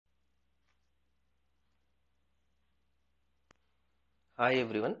Hi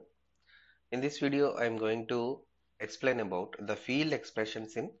everyone. In this video, I am going to explain about the field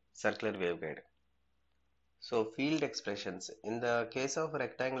expressions in circular waveguide. So, field expressions. In the case of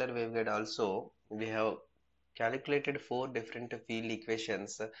rectangular waveguide also, we have calculated four different field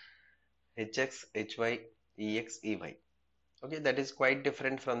equations Hx, Hy, Ex, Ey. Okay, that is quite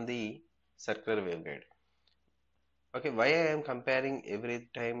different from the circular waveguide. Okay, why I am comparing every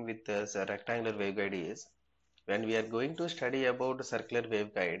time with the rectangular waveguide is when we are going to study about circular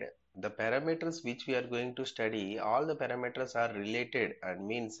waveguide, the parameters which we are going to study, all the parameters are related and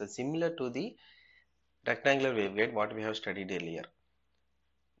means similar to the rectangular waveguide what we have studied earlier.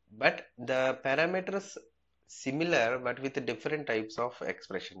 But the parameters similar but with different types of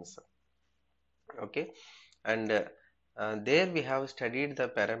expressions. Okay, and there we have studied the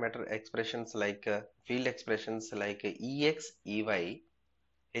parameter expressions like field expressions like Ex, Ey,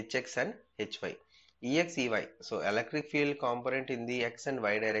 Hx and Hy. Ex, Ey, so electric field component in the x and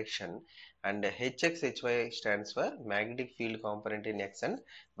y direction, and Hx, Hy stands for magnetic field component in x and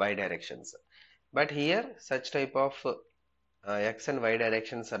y directions. But here such type of x and y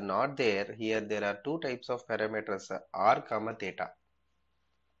directions are not there. Here there are two types of parameters r comma theta.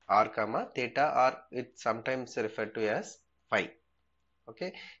 R comma theta, or it sometimes referred to as phi.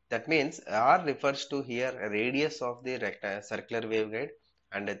 Okay, that means R refers to here radius of the circular waveguide,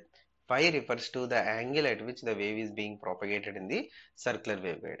 and phi refers to the angle at which the wave is being propagated in the circular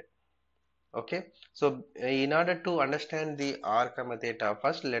waveguide. Okay, so in order to understand the R comma theta,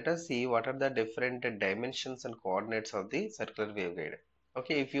 first let us see what are the different dimensions and coordinates of the circular waveguide.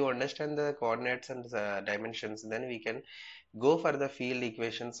 Okay, if you understand the coordinates and dimensions, then we can go for the field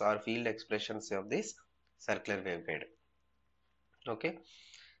equations or field expressions of this circular waveguide. Okay,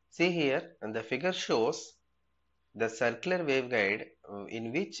 see here, and the figure shows the circular waveguide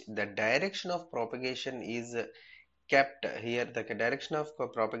in which the direction of propagation is kept here, the direction of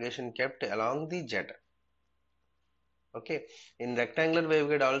propagation kept along the z. Okay, in rectangular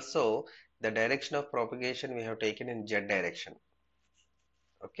waveguide also the direction of propagation we have taken in z direction.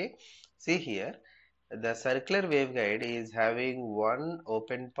 Okay, see here, the circular waveguide is having one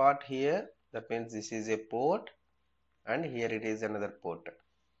open part here, that means this is a port, and here it is another port.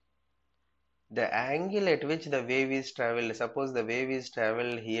 The angle at which the wave is traveled, suppose the wave is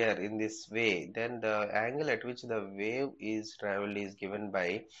traveled here in this way, then the angle at which the wave is traveled is given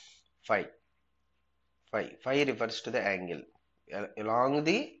by phi. Phi refers to the angle along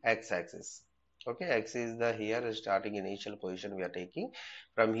the x-axis. Okay, x is the here starting initial position we are taking.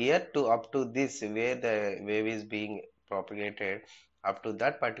 From here to up to this where the wave is being propagated, up to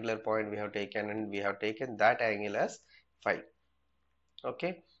that particular point we have taken, and we have taken that angle as phi.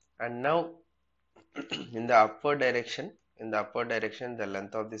 Okay, and now in the upward direction, the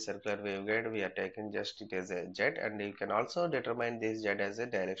length of the circular waveguide we are taking just it as a z, and you can also determine this z as a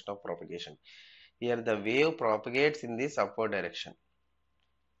direction of propagation. Here the wave propagates in this upward direction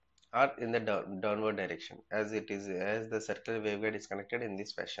or in the downward direction, as it is, as the circular waveguide is connected in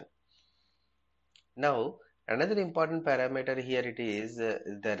this fashion. Now another important parameter here, it is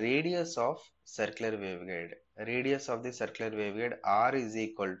the radius of circular waveguide. Radius of the circular waveguide, r is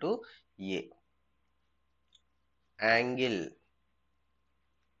equal to a. Angle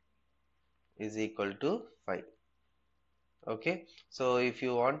is equal to phi. Okay, so if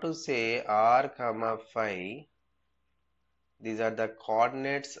you want to say r comma phi, these are the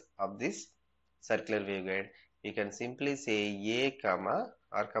coordinates of this circular waveguide. You can simply say a comma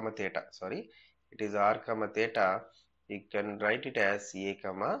r comma theta, sorry, it is r comma theta. You can write it as a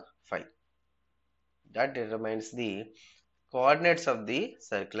comma phi. That determines the coordinates of the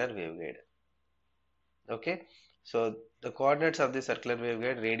circular waveguide. Okay, so the coordinates of the circular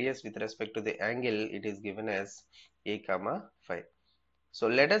waveguide, radius with respect to the angle, it is given as a comma phi. So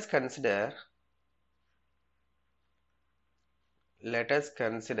let us consider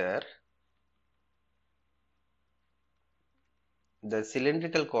the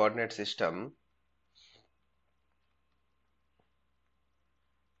cylindrical coordinate system.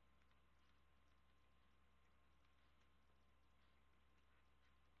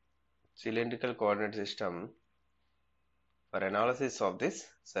 Cylindrical coordinate system for analysis of this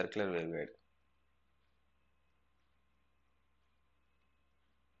circular waveguide.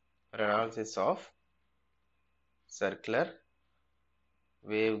 For analysis of circular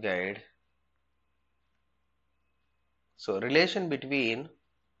waveguide. So relation between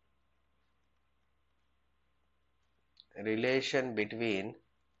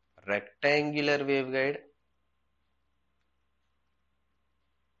rectangular waveguide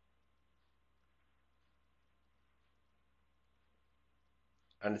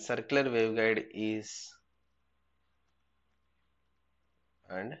and circular waveguide is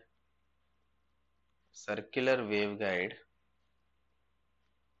and circular waveguide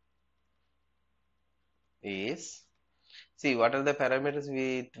is, see what are the parameters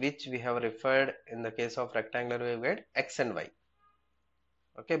with which we have referred in the case of rectangular waveguide, x and y.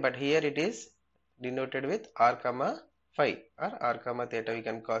 Okay, but here it is denoted with r comma phi or r comma theta. We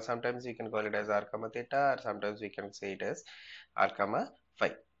can call, sometimes we can call it as r comma theta, or sometimes we can say it as r comma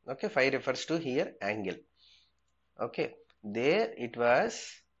phi. Okay, phi refers to here angle. Okay, there it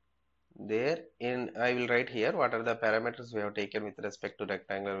was there in, I will write here what are the parameters we have taken with respect to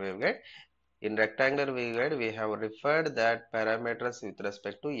rectangular waveguide. In rectangular waveguide we have referred that parameters with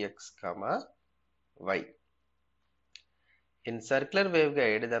respect to x comma y. In circular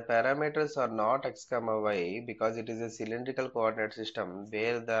waveguide, the parameters are not x comma y because it is a cylindrical coordinate system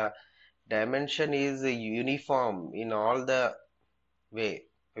where the dimension is uniform in all the way.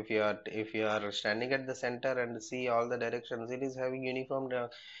 If you are standing at the center and see all the directions, it is having uniform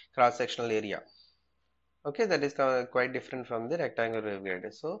cross sectional area. Okay, that is quite different from the rectangular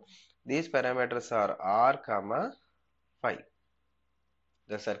waveguide. So these parameters are r comma phi.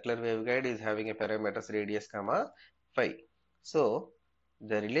 The circular waveguide is having a parameters radius comma phi. So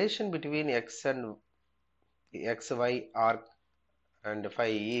the relation between x and x, y, r and phi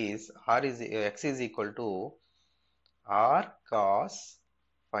is x is equal to r cos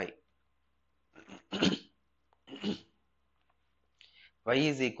phi, y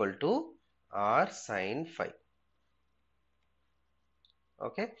is equal to r sin phi.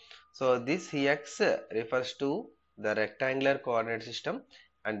 Okay, so this x refers to the rectangular coordinate system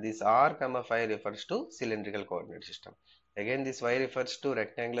and this r comma phi refers to cylindrical coordinate system. Again, this y refers to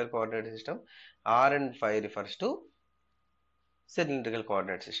rectangular coordinate system, r and phi refers to cylindrical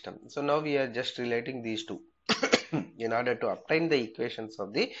coordinate system. So now we are just relating these two in order to obtain the equations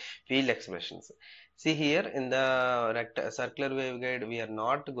of the field expressions. See here in the circular waveguide, we are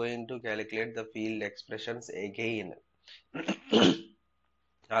not going to calculate the field expressions again.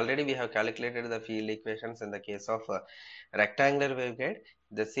 Already we have calculated the field equations in the case of rectangular waveguide.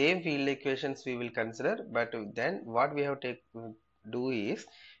 The same field equations we will consider, but then what we have to do is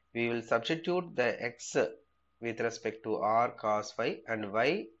we will substitute the x with respect to r cos phi and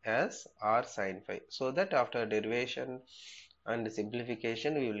y as r sin phi, so that after derivation and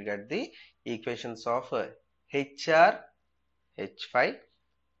simplification we will get the equations of hr h phi,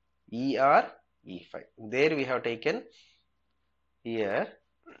 er e phi. There we have taken here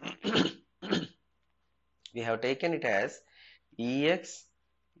we have taken it as ex,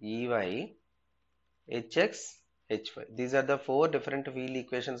 ey, hx, hy. These are the four different field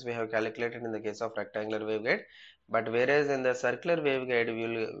equations we have calculated in the case of rectangular waveguide. But whereas in the circular waveguide,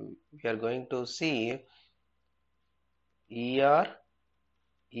 we are going to see er,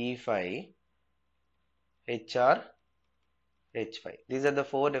 e phi, hr, h phi. These are the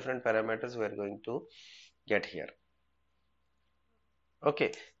four different parameters we are going to get here.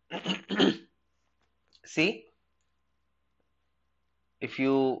 Okay. See, if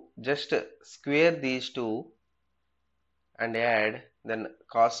you just square these two and add, then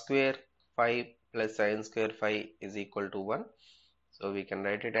cos square phi plus sin square phi is equal to 1. So we can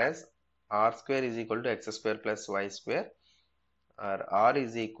write it as r square is equal to x square plus y square, or r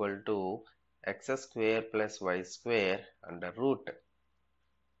is equal to x square plus y square under root.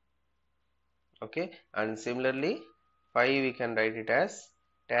 Okay, and similarly phi we can write it as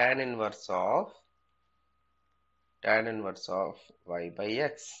tan inverse of y by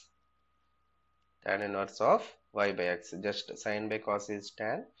x. Tan inverse of y by x. Just sin by cos is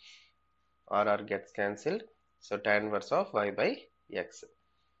tan, r gets cancelled. So tan inverse of y by x.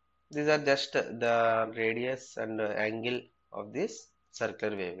 These are just the radius and angle of this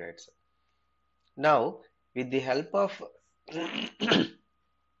circular waveguides. Now, with the help of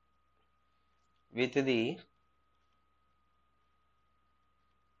with the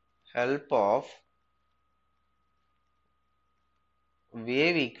help of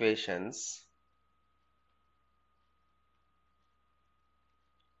wave equations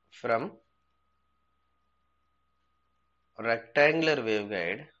from rectangular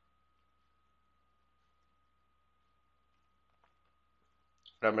waveguide,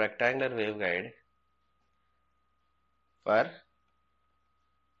 for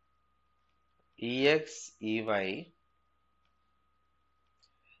ex, ey,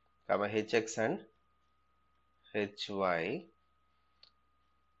 hx and hy.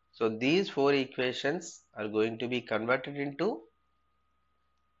 So these four equations are going to be converted into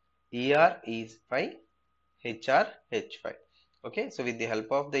er, e phi, hr, h phi. Okay, so with the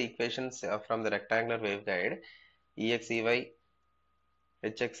help of the equations from the rectangular waveguide, ex, ey,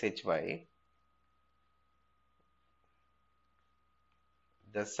 hx, hy,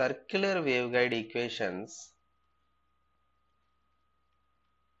 The circular waveguide equations,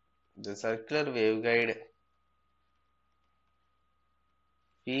 the circular waveguide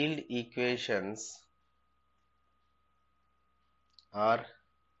field equations are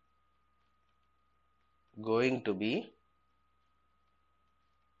going to be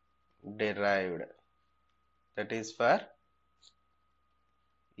derived. That is for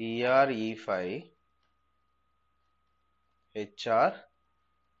ER, E5, HR,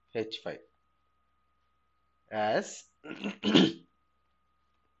 H5 as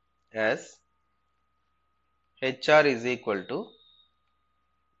as HR is equal to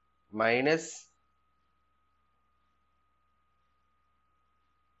minus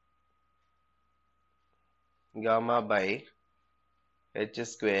gamma by H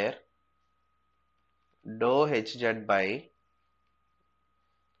square dou Hz by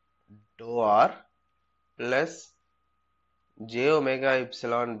dou R plus j omega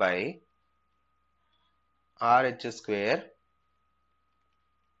epsilon by RH square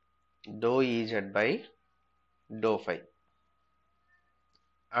dou Ez by dou phi,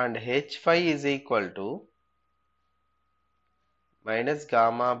 and H5 is equal to minus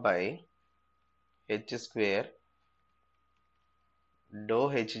gamma by H square dou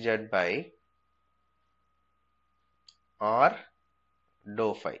Hz by R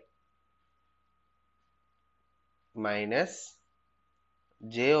dou phi minus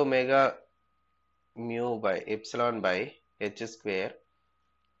j omega mu by epsilon by H square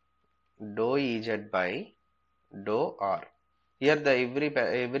dou Ez by dou R. Here the every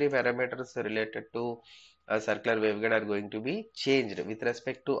parameters related to a circular waveguide are going to be changed with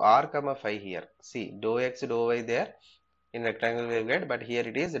respect to R comma phi here. See, dou x dou y there in rectangle waveguide, but here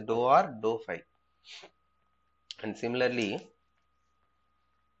it is dou R dou phi. And similarly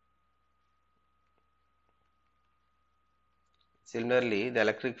the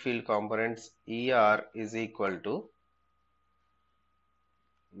electric field components ER is equal to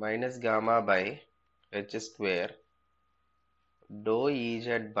minus gamma by H square dou Ez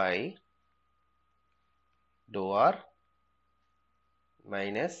by dou R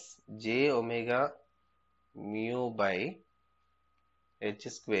minus j omega mu by H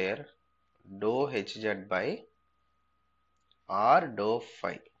square dou Hz by R dou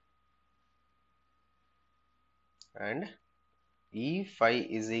phi, and E phi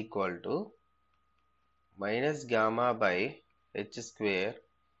is equal to minus gamma by H square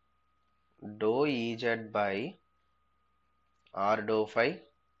dou Ez by R dou phi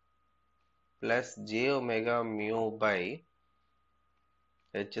plus j omega mu by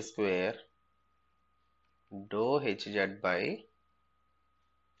H square dou Hz by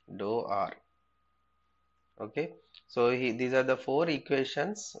dou R. Okay, so these are the four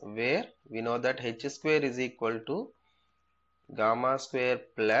equations where we know that H square is equal to gamma square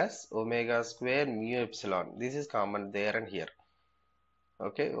plus omega square mu epsilon. This is common there and here.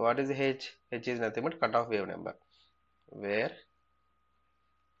 Okay, what is H? H is nothing but cutoff wave number, where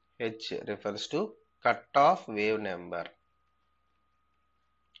H refers to cutoff wave number.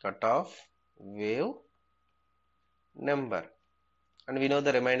 Cutoff wave number. And we know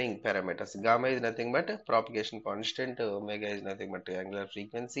the remaining parameters. Gamma is nothing but propagation constant, omega is nothing but angular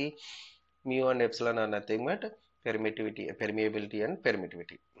frequency, mu and epsilon are nothing but permittivity, permeability and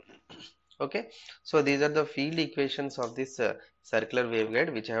permittivity. Okay, so these are the field equations of this circular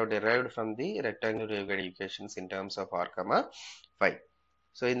waveguide which I have derived from the rectangular waveguide equations in terms of R comma phi.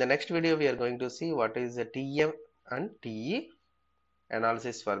 So in the next video we are going to see what is the TM and TE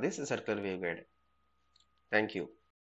analysis for this circular waveguide. Thank you.